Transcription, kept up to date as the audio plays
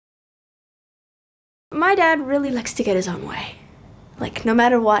My dad really likes to get his own way. Like, no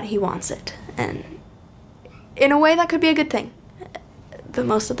matter what, he wants it. And in a way, that could be a good thing. But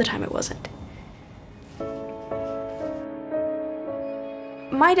most of the time, it wasn't.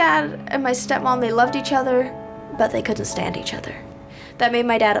 My dad and my stepmom, they loved each other, but they couldn't stand each other. That made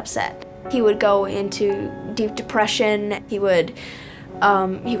my dad upset. He would go into deep depression. He would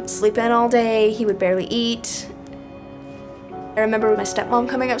sleep in all day. He would barely eat. I remember my stepmom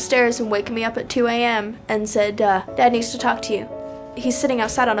coming upstairs and waking me up at 2 a.m. and said, Dad needs to talk to you. He's sitting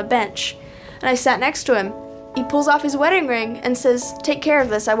outside on a bench. And I sat next to him. He pulls off his wedding ring and says, take care of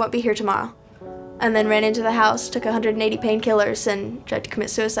this, I won't be here tomorrow. And then ran into the house, took 180 painkillers, and tried to commit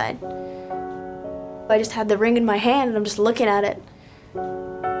suicide. I just had the ring in my hand and I'm just looking at it.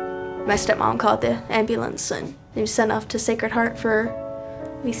 My stepmom called the ambulance and he was sent off to Sacred Heart for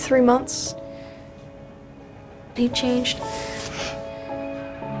maybe 3 months. He changed.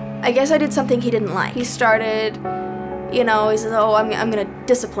 I guess I did something he didn't like. He started, he said, oh, I'm gonna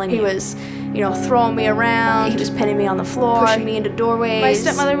discipline you. He was, throwing me around. He was pinning me on the floor, pushing me into doorways. My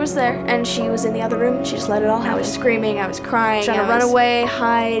stepmother was there, and she was in the other room, and she just let it all happen. I was screaming, I was crying, trying to run away,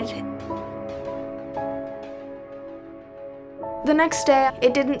 hide. The next day,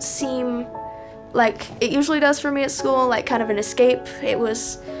 it didn't seem like it usually does for me at school, like kind of an escape. There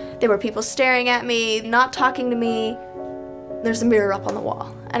were people staring at me, not talking to me. There's a mirror up on the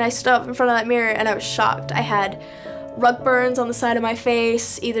wall. And I stood up in front of that mirror and I was shocked. I had rug burns on the side of my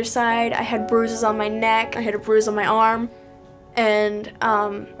face, either side. I had bruises on my neck. I had a bruise on my arm. And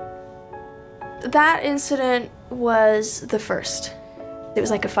that incident was the first. It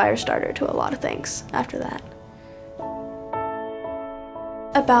was like a fire starter to a lot of things after that.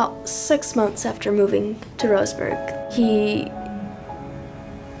 About 6 months after moving to Roseburg, he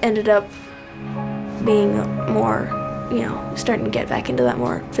ended up being more, starting to get back into that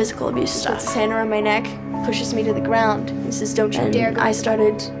more physical abuse stuff. Puts his hand around my neck, pushes me to the ground, and says, don't you dare go. I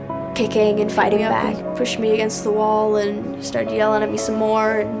started kicking and fighting back, pushed me against the wall and started yelling at me some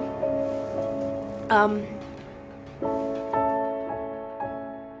more. And,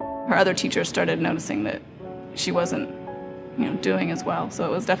 her other teachers started noticing that she wasn't, doing as well, so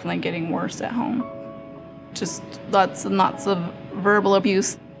it was definitely getting worse at home. Just lots and lots of verbal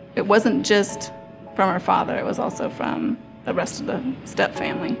abuse. It wasn't just from her father, it was also from the rest of the step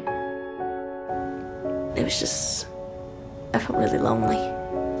family. It was just, I felt really lonely.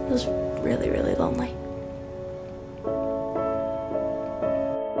 It was really, really lonely.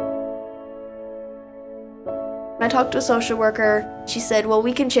 I talked to a social worker. She said, well,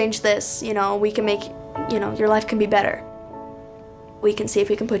 we can change this, we can make, your life can be better. We can see if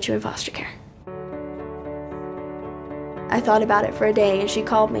we can put you in foster care. I thought about it for a day and she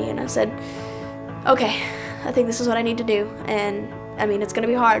called me and I said, okay, I think this is what I need to do. And it's gonna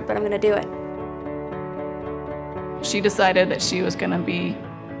be hard, but I'm gonna do it. She decided that she was gonna be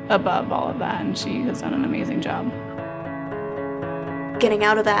above all of that, and she has done an amazing job. Getting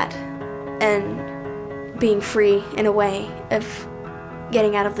out of that and being free in a way of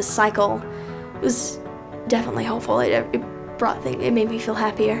getting out of the cycle was definitely hopeful. It made me feel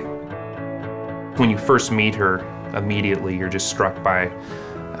happier. When you first meet her, immediately you're just struck by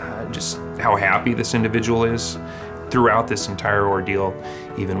just how happy this individual is. Throughout this entire ordeal,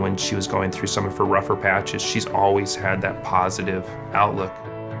 even when she was going through some of her rougher patches, she's always had that positive outlook.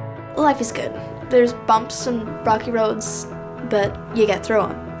 Life is good. There's bumps and rocky roads, but you get through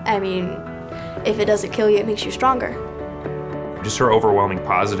them. If it doesn't kill you, it makes you stronger. Just her overwhelming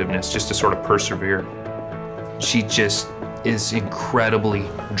positiveness, just to sort of persevere. She just is incredibly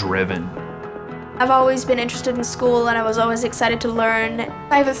driven. I've always been interested in school and I was always excited to learn.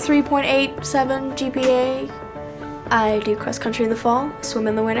 I have a 3.87 GPA. I do cross country in the fall, swim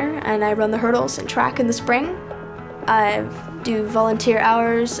in the winter, and I run the hurdles and track in the spring. I do volunteer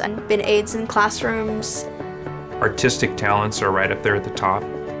hours and been aides in classrooms. Artistic talents are right up there at the top.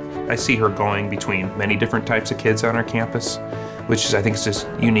 I see her going between many different types of kids on our campus, which is, I think, is just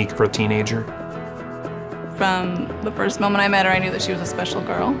unique for a teenager. From the first moment I met her, I knew that she was a special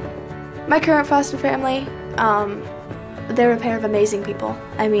girl. My current foster family, they're a pair of amazing people.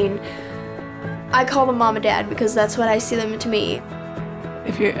 I call them mom and dad because that's what I see them to me.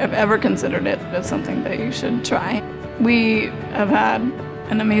 If you have ever considered it, it's something that you should try. We have had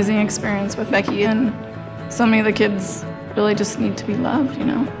an amazing experience with Becki, and so many of the kids really just need to be loved,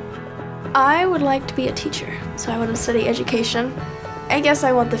 I would like to be a teacher, so I want to study education. I guess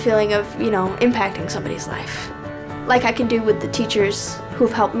I want the feeling of, impacting somebody's life. Like I can do with the teachers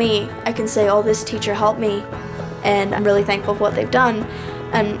who've helped me. I can say, oh, this teacher helped me, and I'm really thankful for what they've done,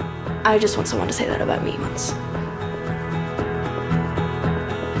 and I just want someone to say that about me once.